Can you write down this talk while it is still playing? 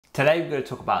Today we're going to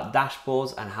talk about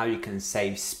dashboards and how you can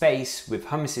save space with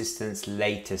Home Assistant's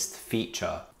latest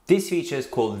feature. This feature is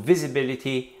called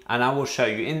visibility, and I will show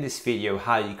you in this video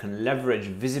how you can leverage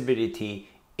visibility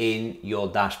in your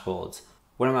dashboards.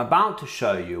 What I'm about to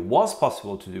show you was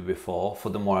possible to do before for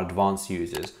the more advanced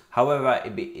users. However,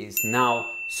 it is now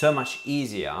so much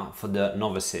easier for the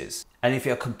novices. And if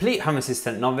you're a complete Home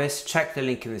Assistant novice, check the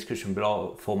link in the description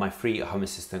below for my free Home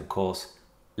Assistant course.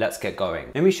 Let's get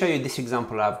going. Let me show you this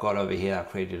example I've got over here I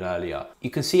created earlier. You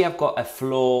can see I've got a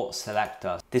floor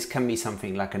selector. This can be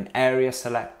something like an area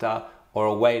selector or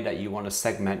a way that you want to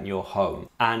segment your home.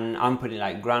 And I'm putting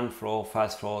like ground floor,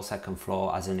 first floor, second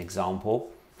floor as an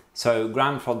example. So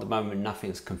ground floor at the moment,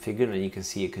 nothing's configured and you can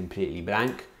see it completely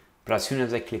blank. But as soon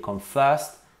as I click on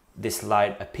first, this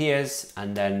light appears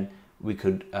and then we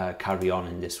could carry on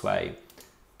in this way.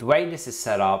 The way this is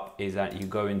set up is that you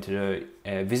go into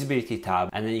the visibility tab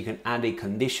and then you can add a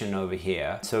condition over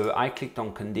here. So I clicked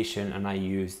on condition and I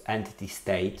used entity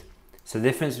state. So the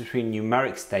difference between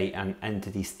numeric state and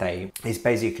entity state is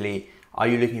basically, are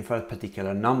you looking for a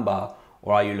particular number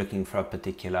or are you looking for a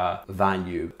particular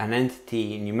value? An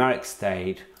entity numeric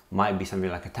state might be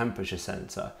something like a temperature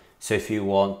sensor. So if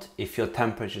your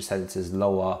temperature sensor is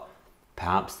lower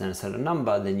perhaps than a certain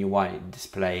number, then you might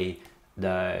display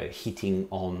the heating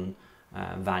on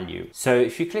value. So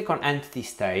if you click on entity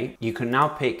state, you can now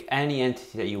pick any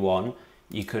entity that you want.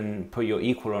 You can put your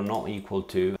equal or not equal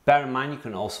to. Bear in mind, you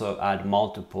can also add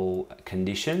multiple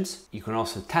conditions. You can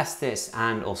also test this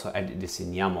and also edit this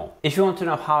in YAML. If you want to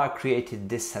know how I created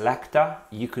this selector,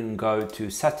 you can go to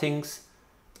settings,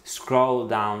 scroll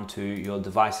down to your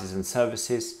devices and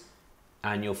services,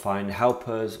 and you'll find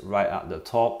helpers right at the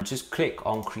top. Just click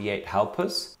on create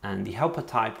helpers, and the helper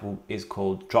type is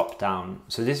called drop down.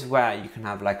 So this is where you can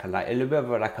have like a little bit of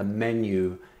like a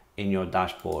menu in your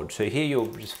dashboard. So here you'll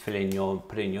just put in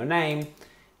your name.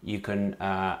 You can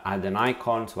add an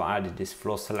icon. So I added this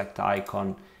floor selector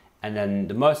icon. And then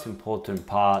the most important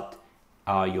part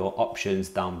are your options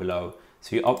down below.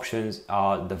 So your options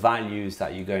are the values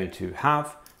that you're going to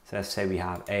have. So let's say we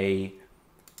have A,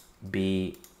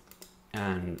 B,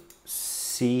 and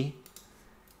C.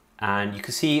 And you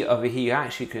can see over here, you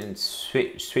actually can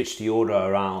switch the order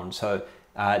around. So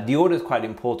the order is quite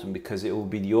important because it will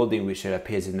be the order in which it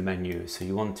appears in the menu. So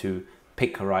you want to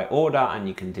pick a right order and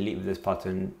you can delete with this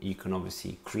button. You can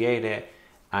obviously create it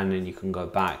and then you can go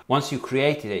back. Once you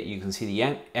created it, you can see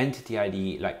the entity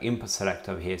ID, like input select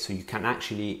over here. So you can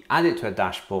actually add it to a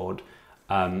dashboard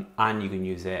and you can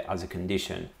use it as a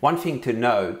condition. One thing to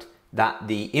note, that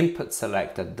the input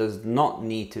selector does not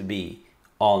need to be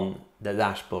on the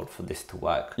dashboard for this to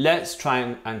work. Let's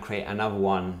try and create another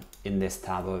one in this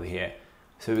tab over here.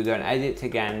 So we're going to edit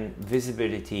again,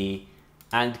 visibility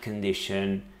and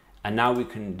condition. And now we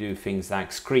can do things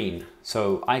like screen.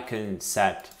 So I can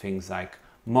set things like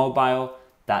mobile,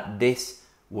 that this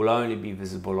will only be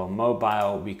visible on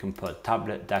mobile. We can put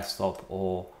tablet, desktop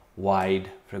or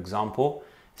wide, for example.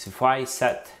 So if I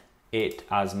set it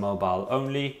as mobile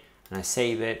only, and I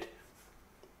save it,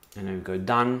 and then we go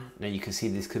done, then you can see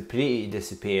this completely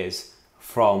disappears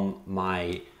from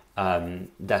my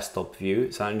desktop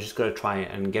view. So I'm just going to try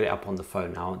and get it up on the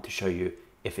phone now to show you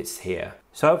if it's here.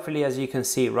 So hopefully, as you can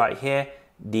see right here,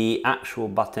 the actual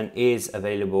button is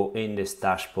available in this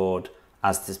dashboard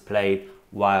as displayed,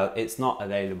 while it's not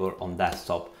available on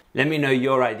desktop. Let me know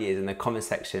your ideas in the comment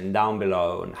section down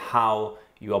below on how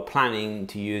you are planning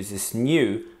to use this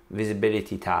new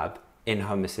visibility tab in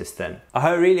Home Assistant.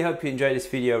 I really hope you enjoyed this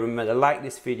video. Remember to like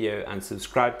this video and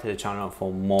subscribe to the channel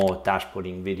for more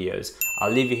dashboarding videos. I'll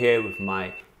leave you here with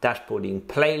my dashboarding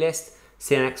playlist.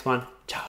 See you next one.